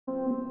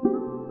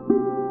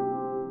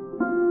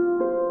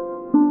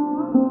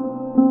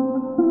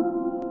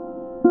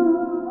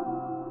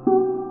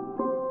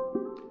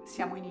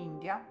Siamo in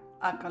India,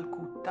 a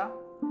Calcutta,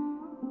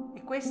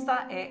 e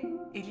questa è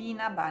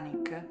Eleena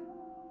Banik,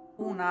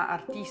 una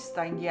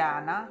artista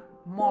indiana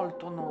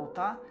molto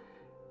nota,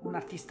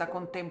 un'artista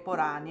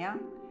contemporanea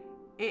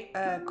e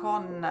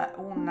con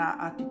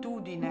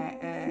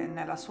un'attitudine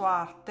nella sua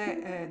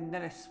arte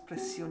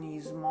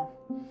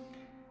dell'espressionismo.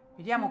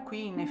 Vediamo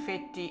qui in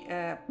effetti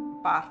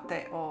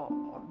parte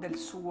del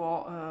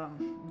suo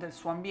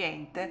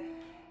ambiente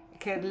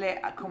che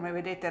come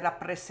vedete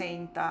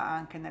rappresenta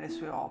anche nelle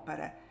sue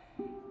opere.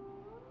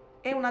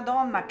 È una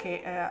donna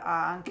che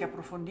ha anche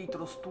approfondito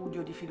lo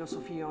studio di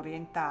filosofie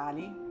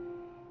orientali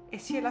e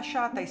si è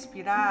lasciata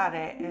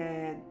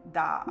ispirare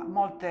da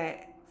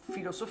molte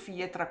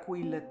filosofie, tra cui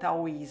il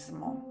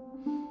taoismo.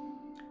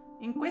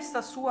 In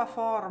questa sua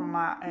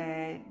forma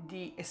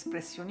di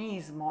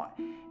espressionismo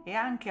e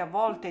anche a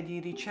volte di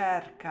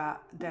ricerca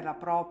della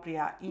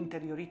propria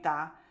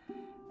interiorità,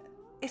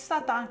 è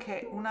stata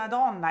anche una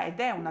donna, ed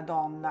è una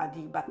donna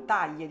di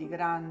battaglie, di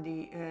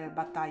grandi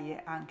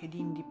battaglie anche di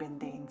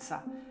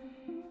indipendenza.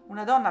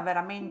 Una donna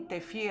veramente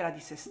fiera di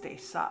se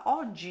stessa.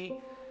 Oggi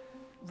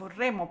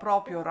vorremmo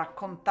proprio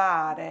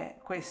raccontare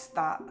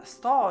questa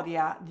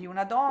storia di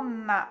una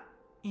donna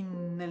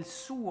nel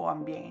suo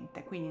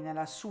ambiente, quindi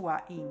nella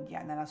sua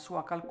India, nella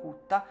sua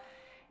Calcutta,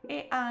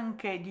 e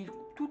anche di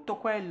tutto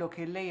quello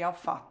che lei ha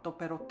fatto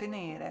per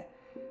ottenere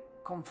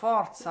con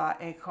forza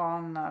e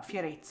con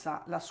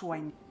fierezza la sua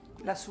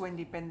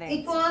indipendenza.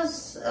 It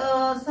was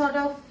sort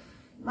of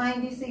my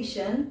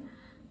decision.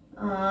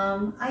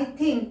 I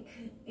think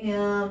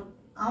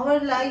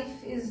our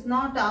life is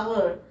not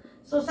our.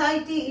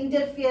 Society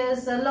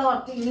interferes a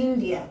lot in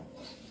India.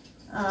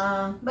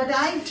 But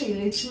I feel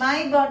it's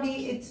my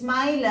body, it's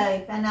my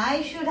life, and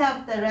I should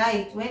have the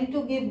right when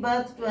to give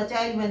birth to a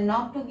child, when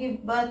not to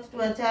give birth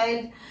to a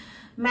child.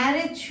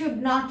 Marriage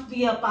should not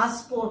be a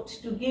passport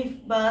to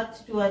give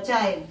birth to a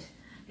child.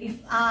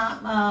 If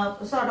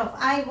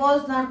I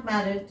was not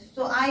married,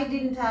 so I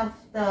didn't have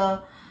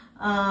the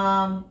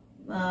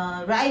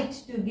right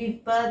to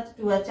give birth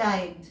to a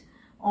child.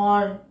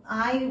 Or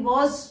I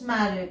was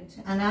married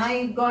and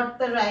I got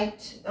the right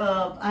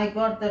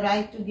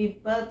to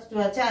give birth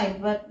to a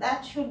child, but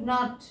that should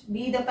not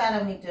be the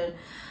parameter.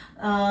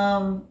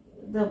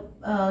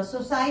 The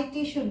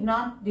society should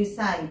not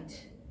decide.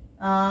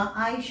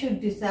 I should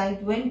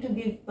decide when to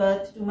give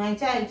birth to my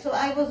child. So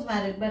I was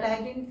married, but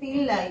I didn't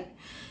feel like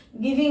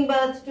giving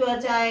birth to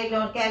a child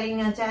or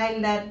carrying a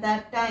child at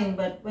that time.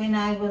 But when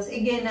I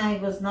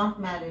was not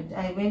married.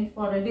 I went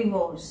for a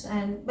divorce,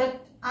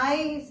 but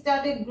I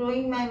started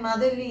growing my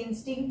motherly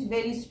instinct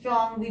very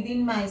strong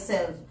within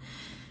myself.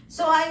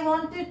 So I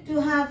wanted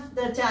to have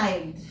the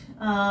child,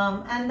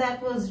 and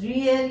that was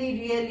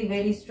really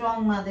very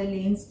strong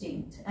motherly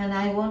instinct, and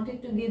I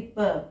wanted to give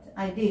birth.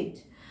 I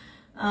did.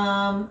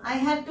 I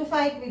had to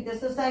fight with the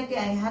society,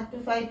 I had to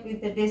fight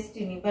with the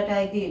destiny, but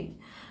I did.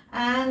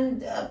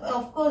 And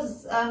of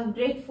course, I'm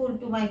grateful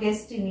to my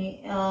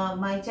destiny.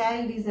 My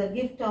child is a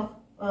gift of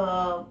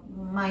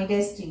my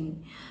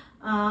destiny.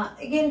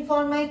 Again,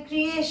 for my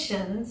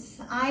creations,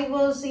 I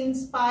was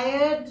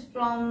inspired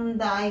from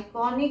the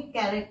iconic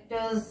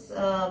characters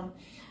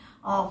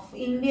of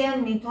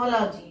Indian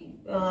mythology,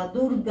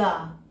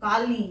 Durga,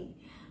 Kali,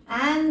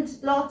 and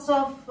lots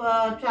of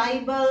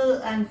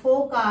tribal and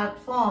folk art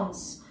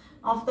forms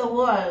of the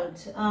world,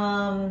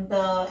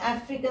 the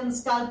African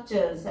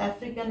sculptures,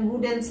 African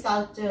wooden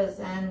sculptures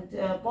and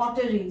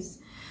potteries,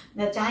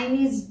 the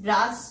Chinese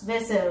brass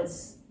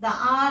vessels, the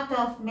art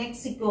of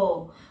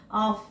Mexico,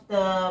 of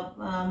the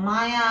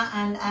Maya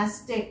and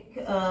Aztec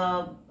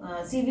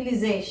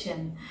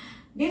civilization,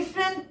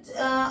 different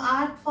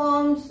art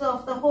forms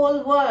of the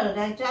whole world.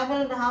 I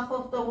traveled half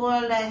of the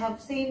world, I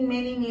have seen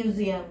many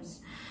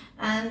museums,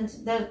 and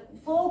the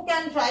folk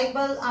and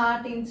tribal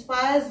art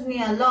inspires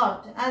me a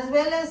lot, as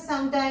well as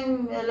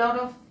sometimes a lot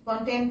of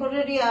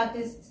contemporary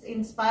artists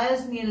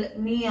inspires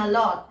me a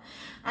lot.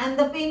 And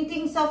the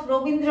paintings of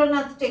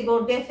Rabindranath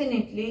Tagore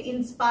definitely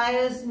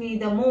inspires me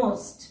the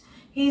most.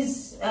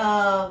 His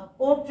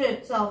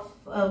portraits of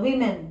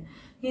women,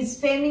 his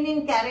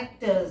feminine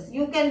characters.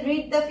 You can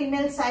read the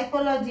female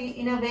psychology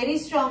in a very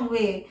strong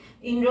way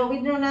in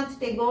Rabindranath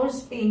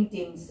Tagore's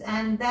paintings,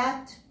 and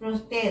that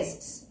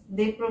protests.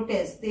 They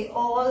protest. They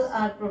all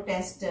are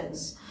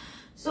protesters.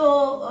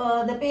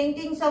 So the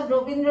paintings of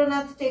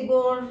Rabindranath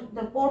Tagore,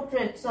 the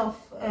portraits of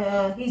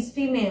his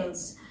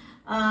females,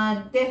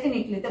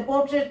 definitely the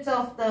portraits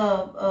of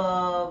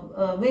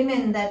the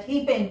women that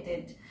he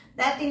painted,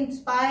 that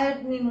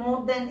inspired me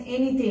more than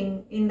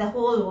anything in the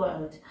whole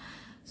world.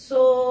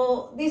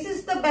 So this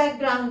is the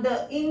background,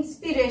 the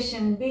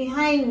inspiration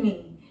behind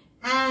me.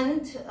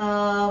 And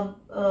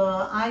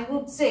I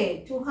would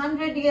say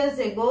 200 years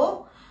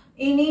ago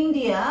in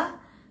India,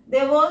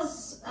 there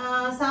was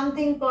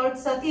something called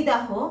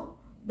Satidaho.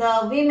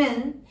 The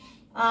women,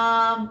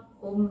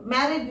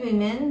 married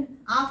women,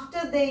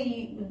 after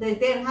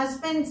their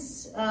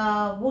husbands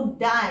would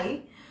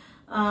die,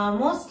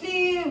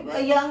 Mostly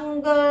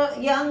young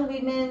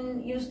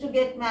women used to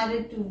get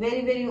married to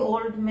very, very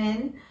old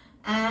men,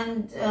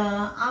 and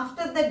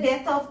after the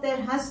death of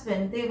their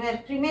husband, they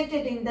were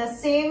cremated in the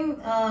same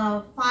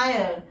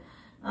fire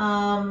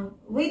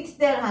with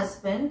their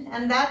husband,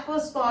 and that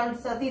was called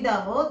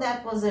satidaho.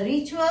 That was a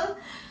ritual,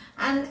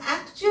 and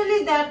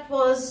actually that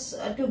was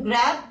to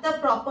grab the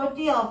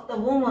property of the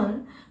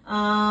woman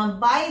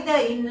by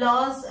the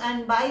in-laws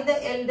and by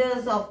the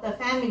elders of the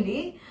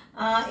family.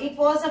 It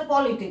was a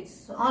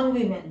politics on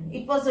women.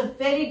 It was a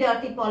very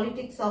dirty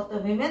politics of the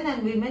women,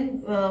 and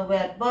women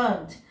were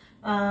burnt.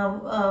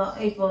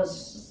 It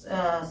was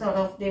sort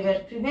of, they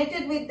were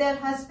cremated with their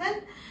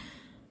husband.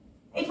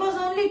 It was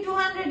only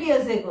 200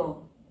 years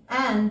ago,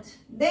 and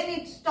then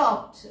it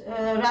stopped.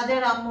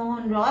 Raja Ram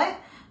Mohan Roy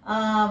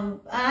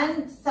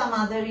and some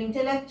other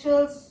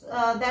intellectuals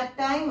that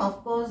time,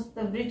 of course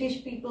the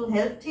British people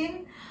helped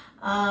him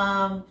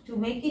to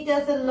make it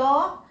as a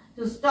law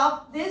to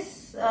stop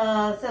this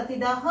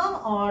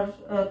satidaha, or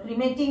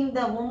cremating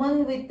the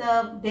woman with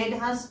the dead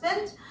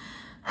husband,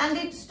 and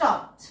it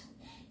stopped.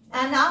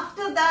 And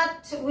after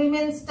that,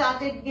 women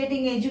started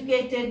getting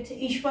educated.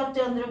 Ishwar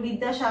Chandra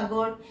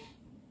Vidyasagar,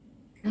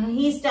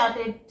 he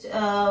started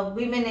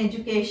women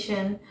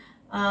education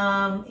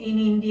in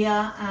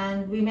India,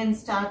 and women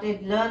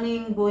started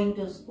learning, going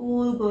to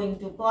school, going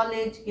to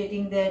college,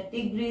 getting their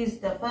degrees.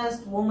 The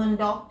first woman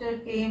doctor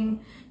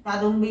came,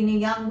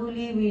 Kadumbini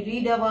Ganguly. We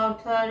read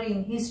about her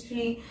in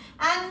history,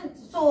 and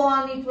so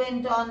on. It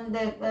went on.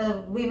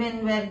 The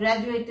women were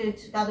graduated.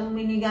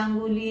 Kadumbini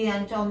Ganguly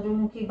and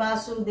Chandramukhi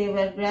Basu, they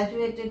were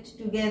graduated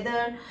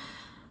together,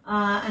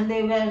 and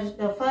they were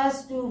the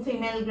first two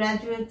female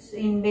graduates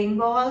in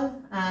Bengal.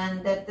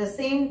 And at the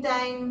same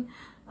time,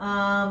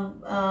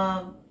 Anandibai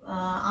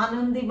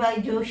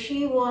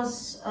Joshi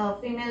was a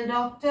female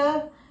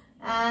doctor,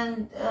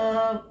 and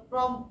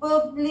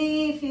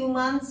probably a few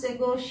months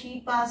ago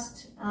she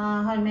passed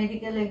her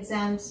medical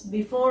exams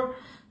before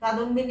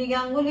Kadumbini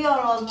Ganguly, or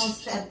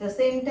almost at the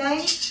same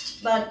time.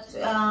 But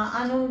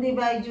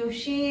Anandibai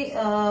Joshi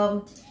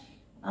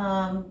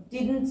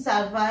didn't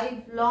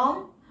survive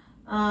long,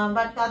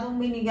 but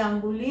Kadumbini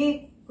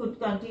Ganguly could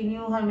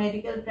continue her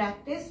medical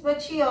practice,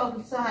 but she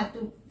also had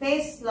to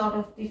face a lot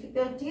of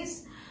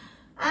difficulties,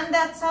 and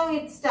that's how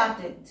it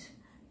started.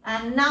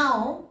 And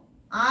now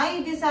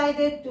I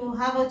decided to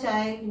have a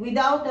child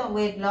without a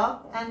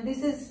wedlock, and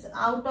this is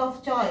out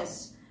of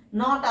choice,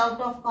 not out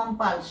of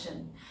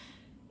compulsion.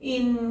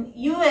 In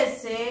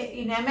USA,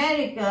 in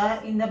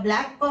America, in the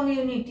black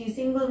community,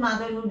 single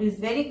motherhood is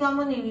very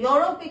common. In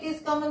Europe, it is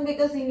common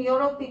because in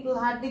Europe, people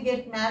hardly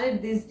get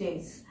married these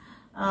days.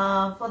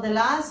 For the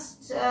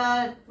last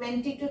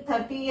 20 to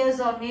 30 years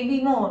or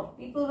maybe more,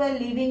 people were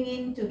living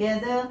in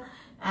together,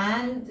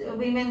 and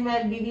women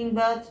were giving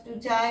birth to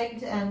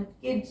child, and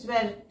kids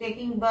were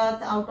taking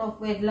birth out of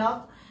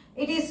wedlock.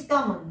 It is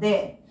common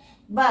there.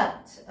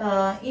 But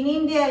in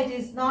India, it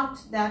is not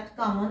that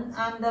common.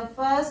 I am the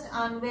first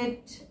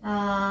unwed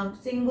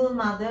single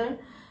mother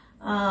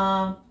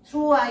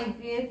through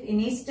IVF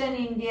in Eastern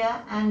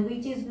India, and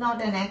which is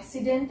not an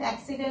accident.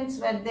 Accidents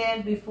were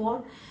there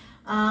before.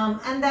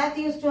 And that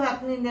used to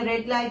happen in the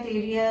red light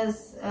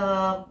areas.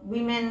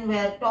 Women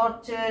were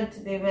tortured,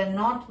 they were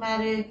not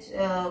married,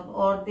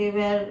 or they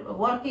were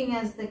working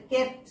as the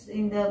kept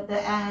in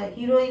the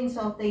heroines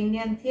of the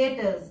Indian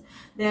theatres.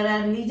 There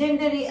are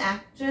legendary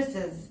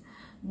actresses,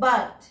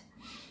 but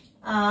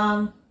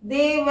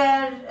they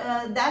were,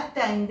 that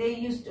time they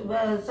used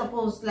to,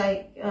 suppose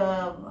like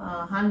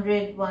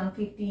 100,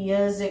 150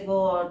 years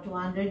ago or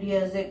 200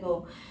 years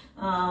ago,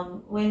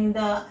 when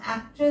the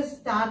actress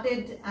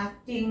started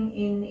acting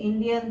in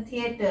Indian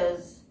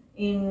theatres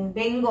in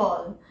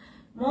Bengal,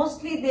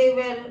 mostly they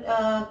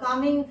were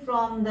coming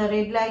from the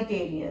red light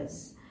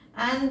areas,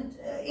 and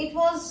it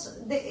was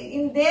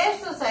in their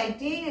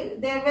society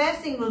there were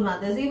single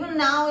mothers. Even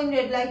now in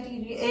red light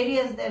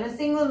areas there are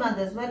single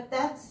mothers, but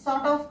that's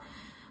sort of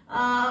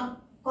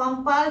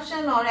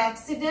compulsion or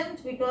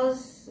accident,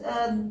 because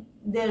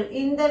they're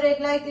in the red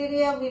light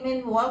area,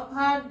 women work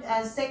hard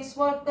as sex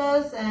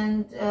workers,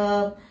 and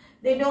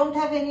they don't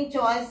have any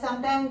choice.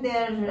 Sometimes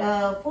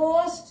they're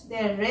forced,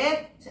 they're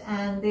raped,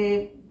 and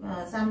they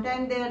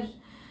sometimes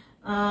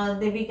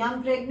they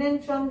become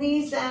pregnant from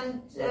these,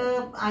 and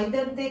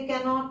either they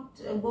cannot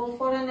go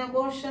for an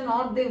abortion,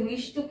 or they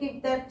wish to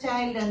keep that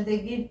child and they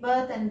give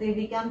birth and they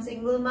become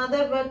single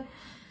mother. But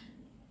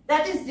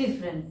that is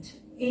different.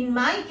 In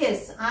my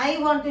case, I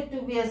wanted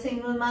to be a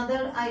single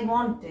mother. I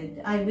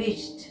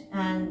wished,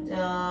 and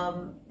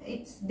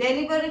it's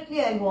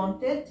deliberately I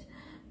wanted,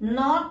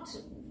 not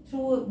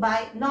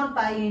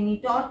by any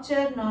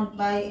torture, not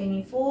by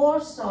any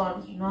force,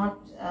 or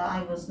not.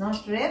 I was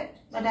not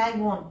raped, but I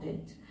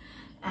wanted,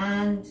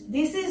 and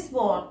this is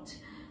what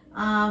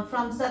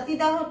from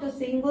Satidaho to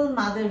single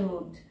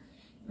motherhood.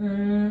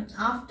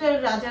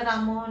 after Raja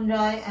Ram Mohan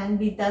Roy and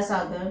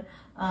Vidyasagar,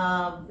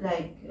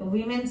 like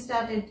women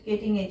started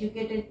getting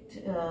educated,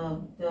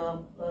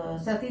 the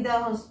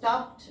Satidah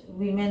stopped,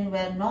 women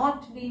were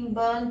not being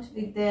burnt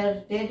with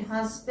their dead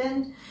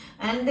husband,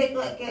 and they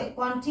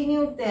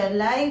continued their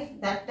life.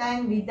 That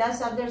time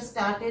Vidyasagar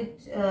started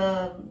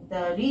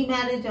the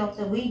remarriage of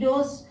the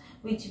widows,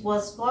 which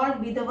was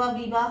called Vidava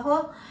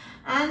Vivaha.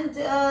 And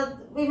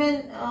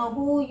women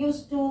who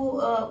used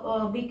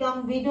to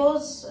become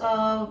widows,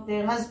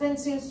 their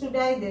husbands used to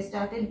die, they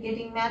started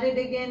getting married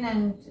again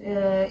and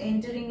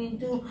entering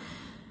into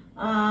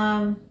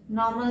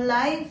normal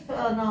life,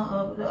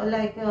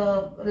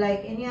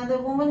 like any other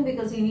woman,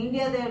 because in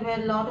India there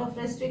were a lot of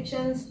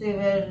restrictions. They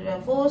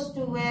were forced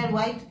to wear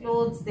white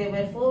clothes, they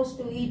were forced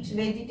to eat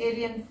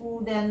vegetarian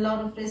food, and a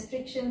lot of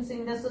restrictions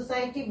in the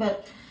society,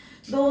 but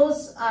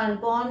those are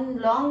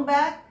gone long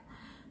back.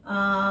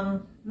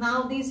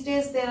 Now these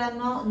days there are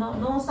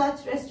no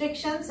such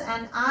restrictions,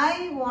 and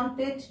I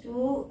wanted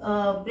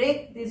to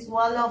break this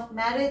wall of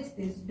marriage,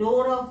 this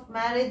door of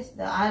marriage,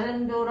 the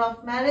iron door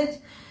of marriage.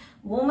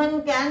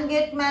 Woman can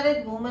get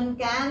married, woman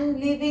can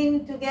live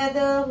in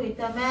together with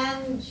a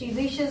man she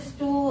wishes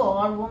to,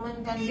 or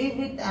woman can live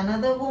with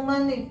another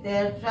woman if they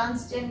are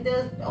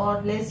transgender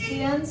or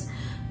lesbians.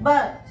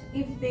 But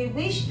if they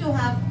wish to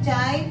have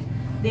child,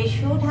 they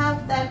should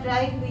have that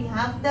right. We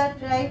have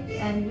that right,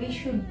 and we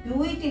should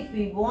do it if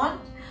we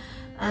want,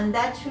 and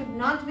that should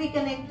not be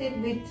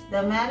connected with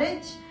the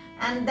marriage.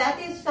 And that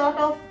is sort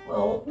of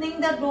opening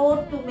the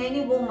door to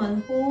many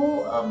women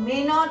who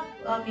may not,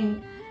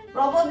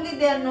 probably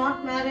they are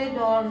not married,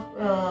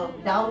 or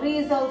dowry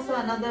is also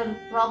another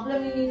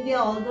problem in India,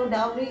 although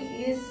dowry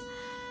is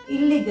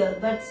illegal,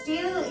 but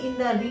still in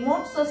the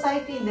remote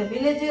society, in the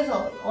villages,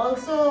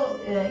 also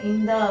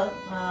in the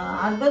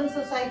urban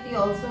society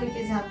also it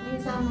is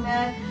happening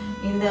somewhere,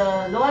 in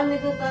the lower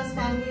middle class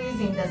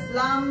families, in the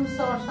slums,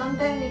 or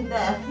sometimes in the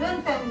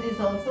affluent families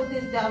also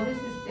this dowry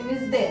system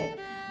is there.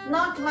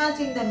 Not much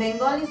in the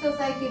Bengali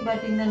society,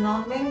 but in the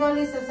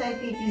non-Bengali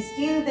society it is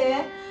still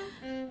there.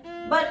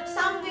 But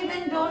some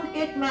women don't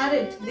get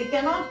married, they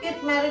cannot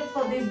get married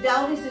for this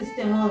dowry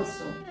system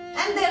also.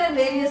 And there are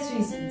various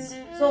reasons.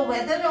 So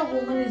whether a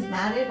woman is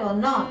married or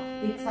not,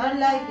 it's her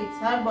life, it's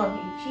her body.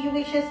 If she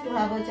wishes to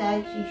have a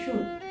child, she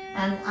should.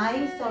 And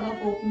I sort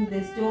of opened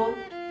this door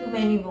to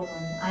many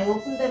women. I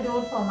opened the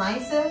door for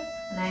myself,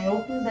 and I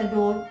opened the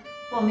door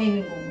for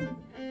many women.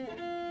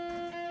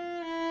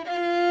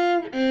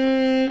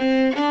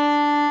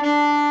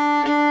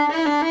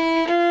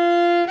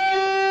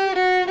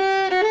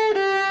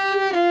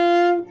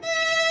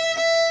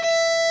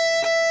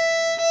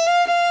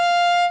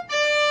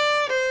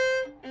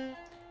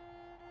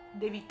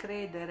 Devi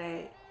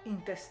credere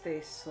in te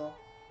stesso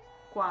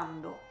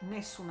quando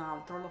nessun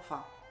altro lo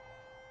fa.